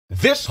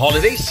This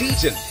holiday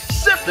season,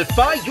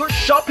 simplify your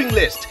shopping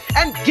list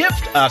and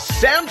gift a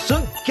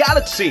Samsung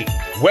Galaxy.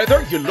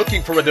 Whether you're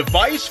looking for a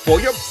device for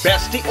your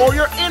bestie or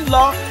your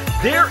in-law,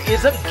 there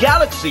is a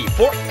Galaxy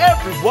for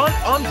everyone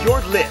on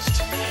your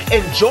list.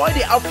 Enjoy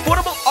the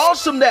affordable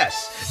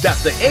awesomeness that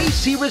the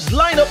A-Series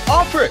lineup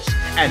offers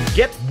and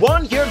get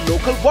 1-year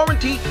local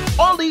warranty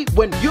only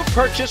when you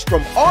purchase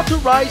from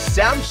Authorized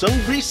Samsung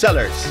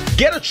Resellers.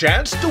 Get a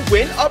chance to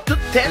win up to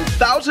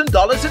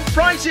 $10,000 in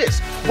prizes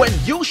when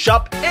you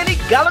shop any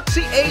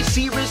Galaxy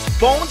A-Series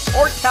phones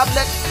or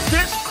tablets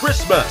this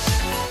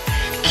Christmas.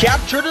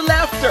 Capture the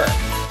laughter,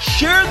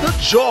 share the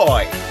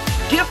joy,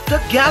 gift a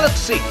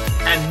Galaxy,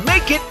 and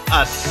make it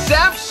a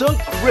Samsung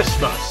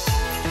Christmas.